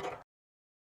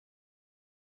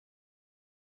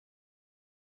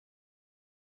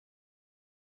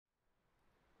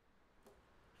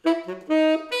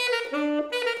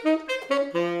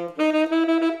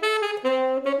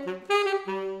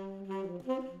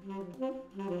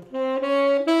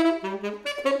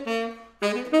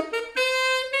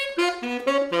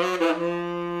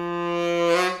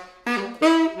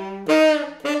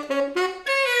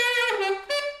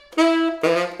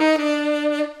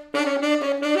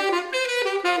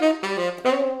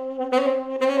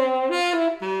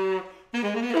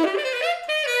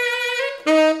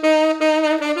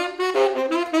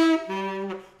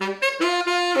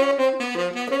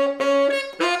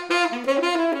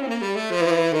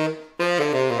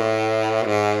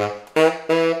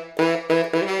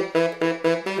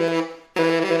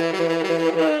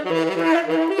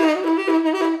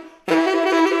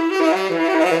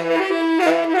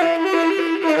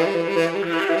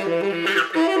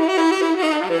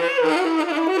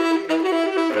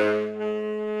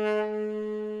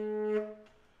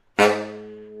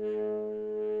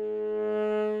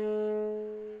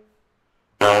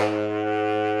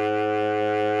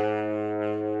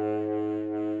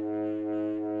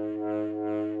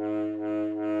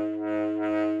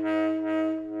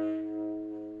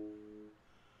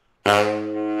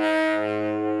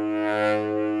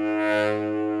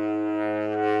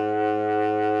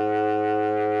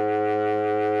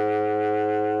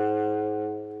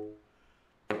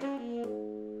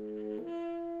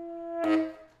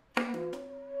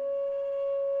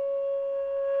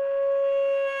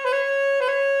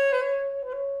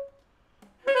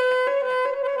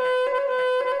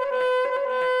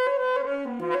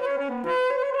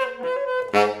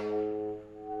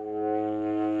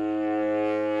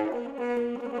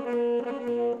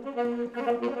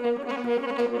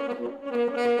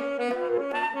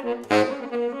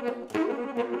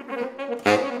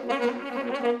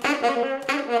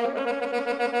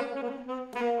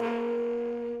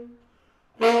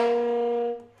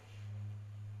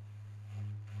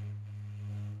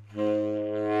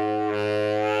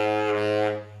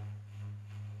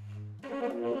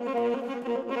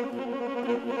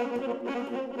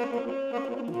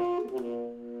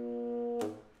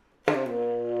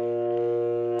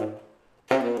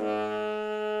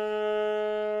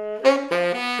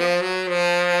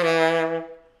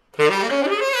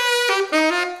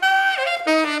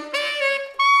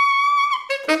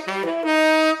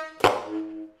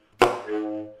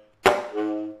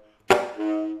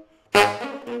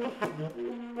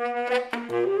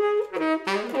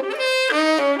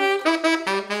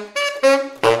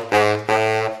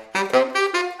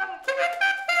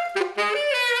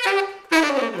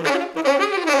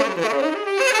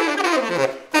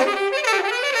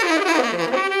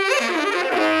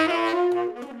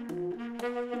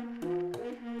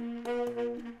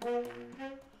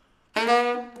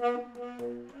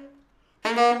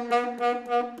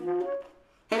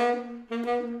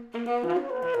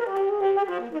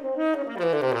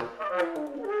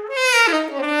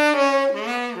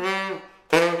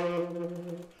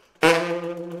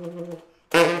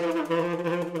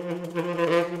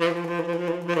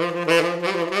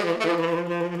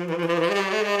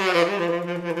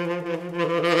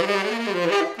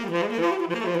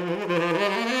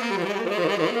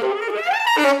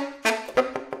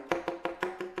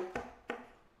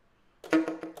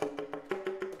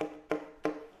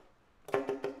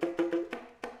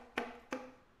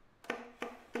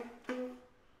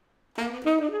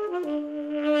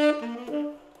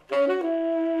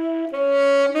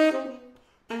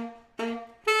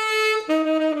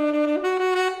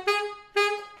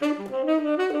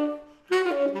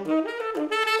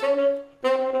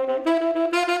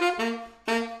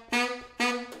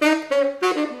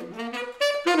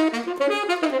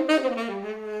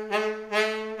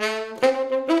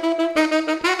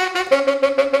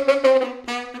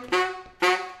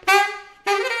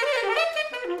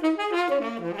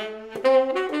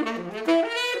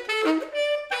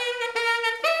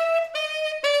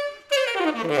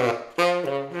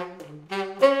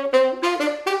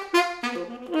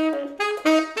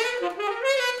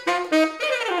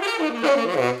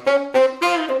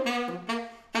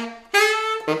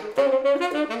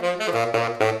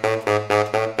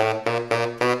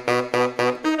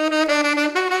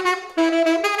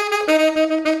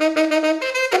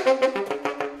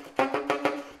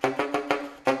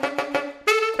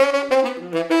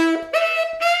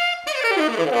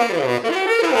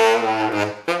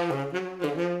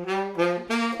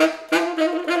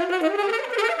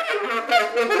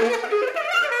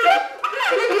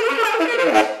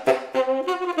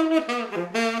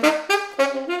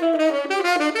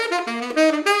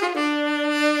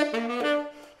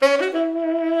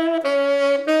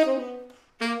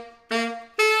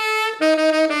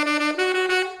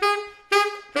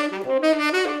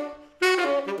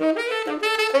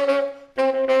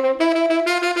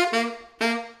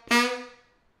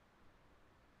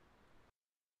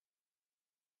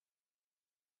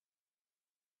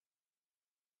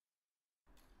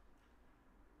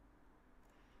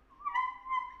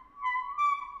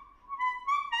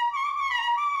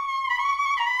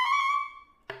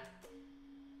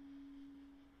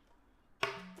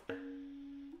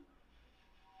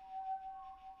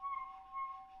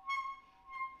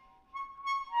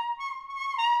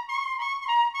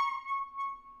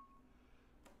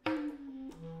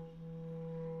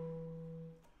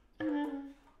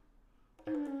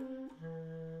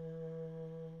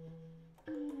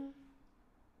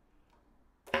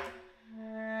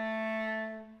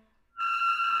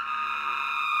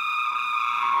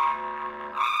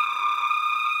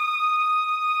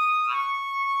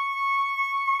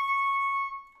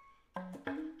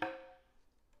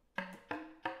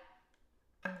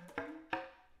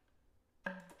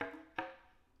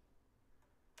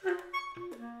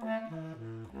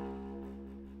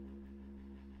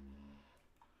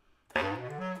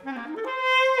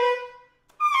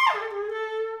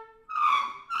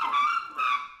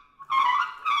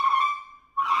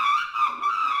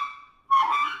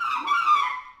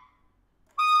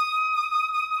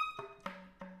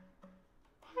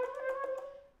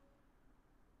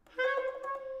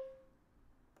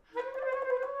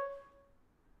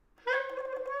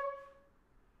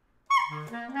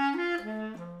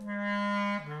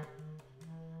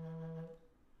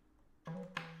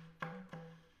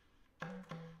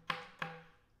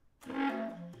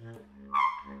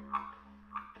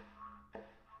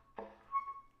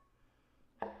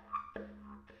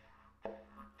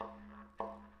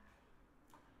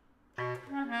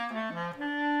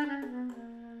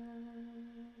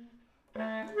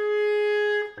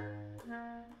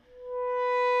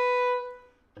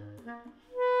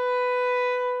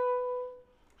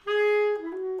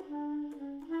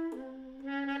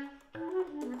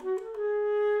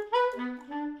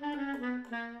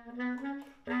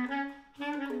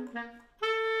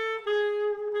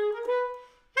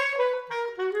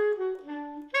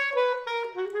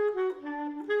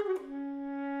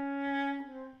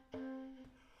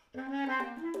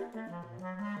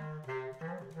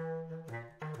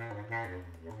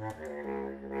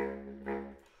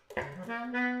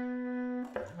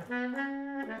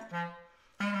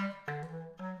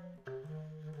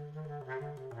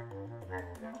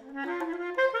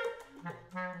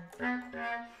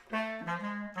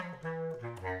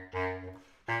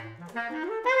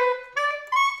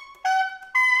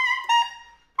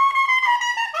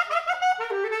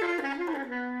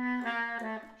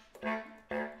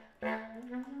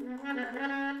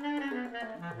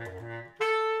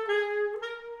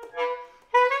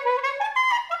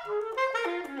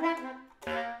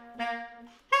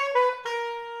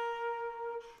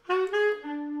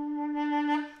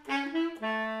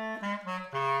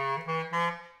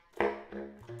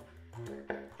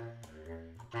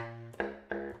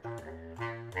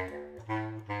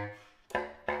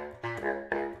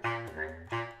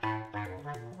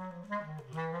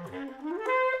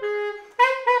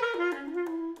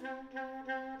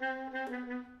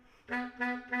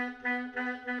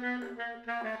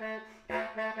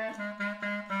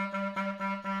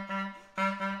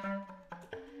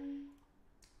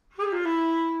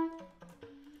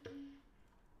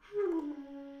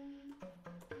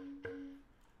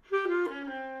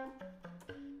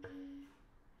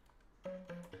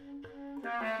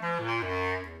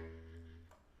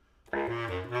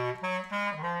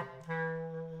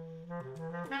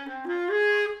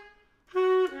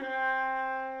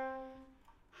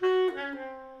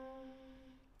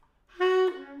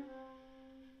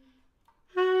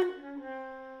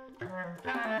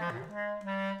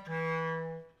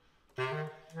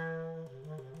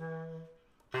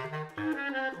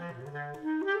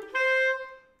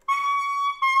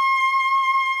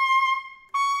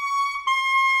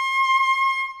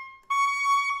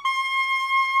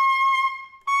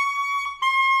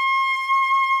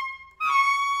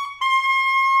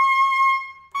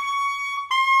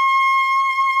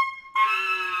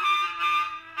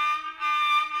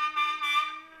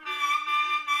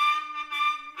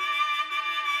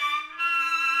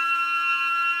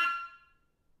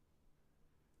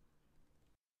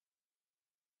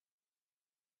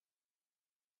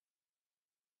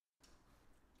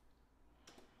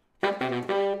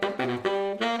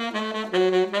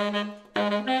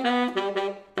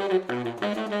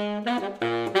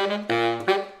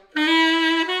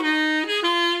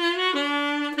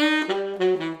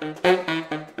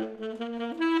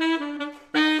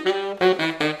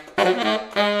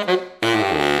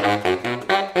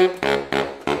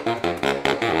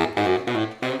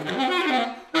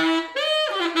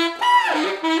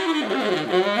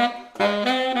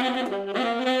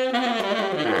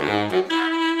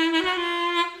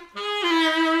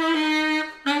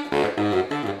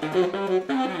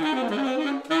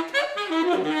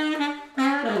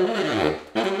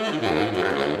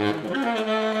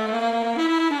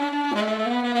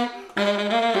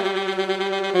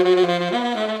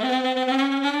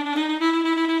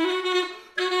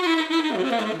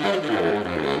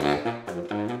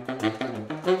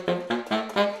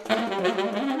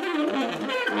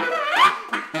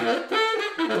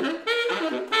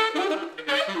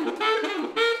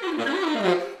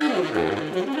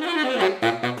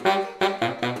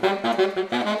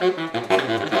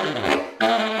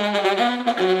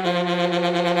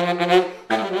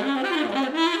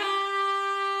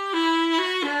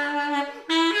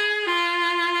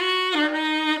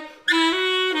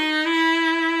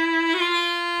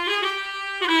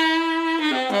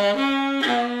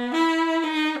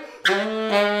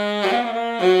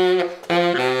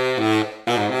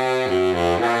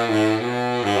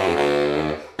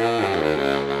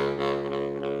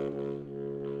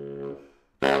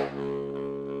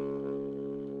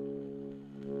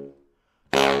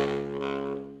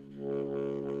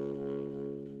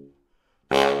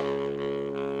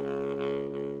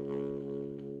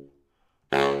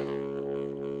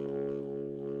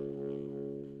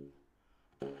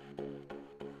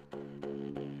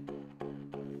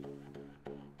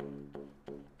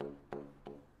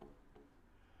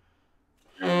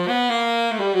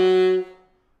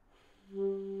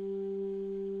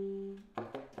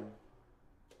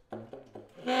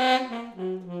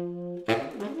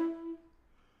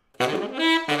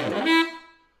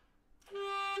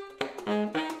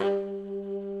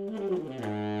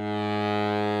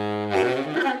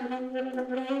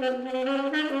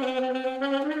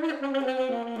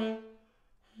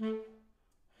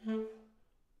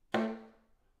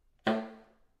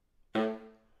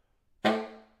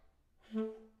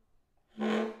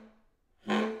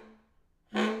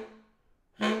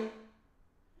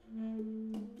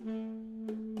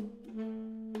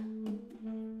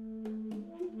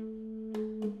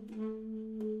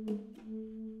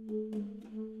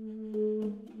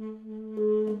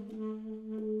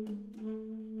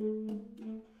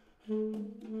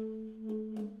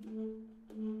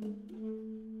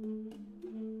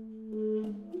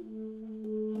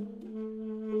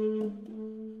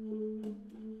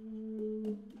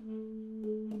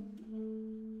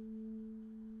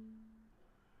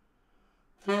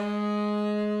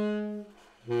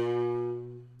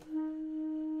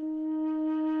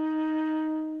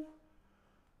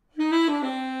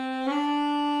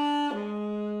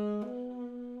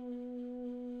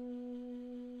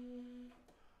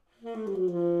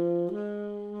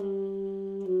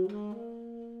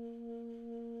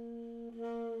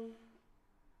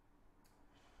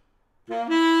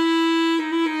 Mm-hmm.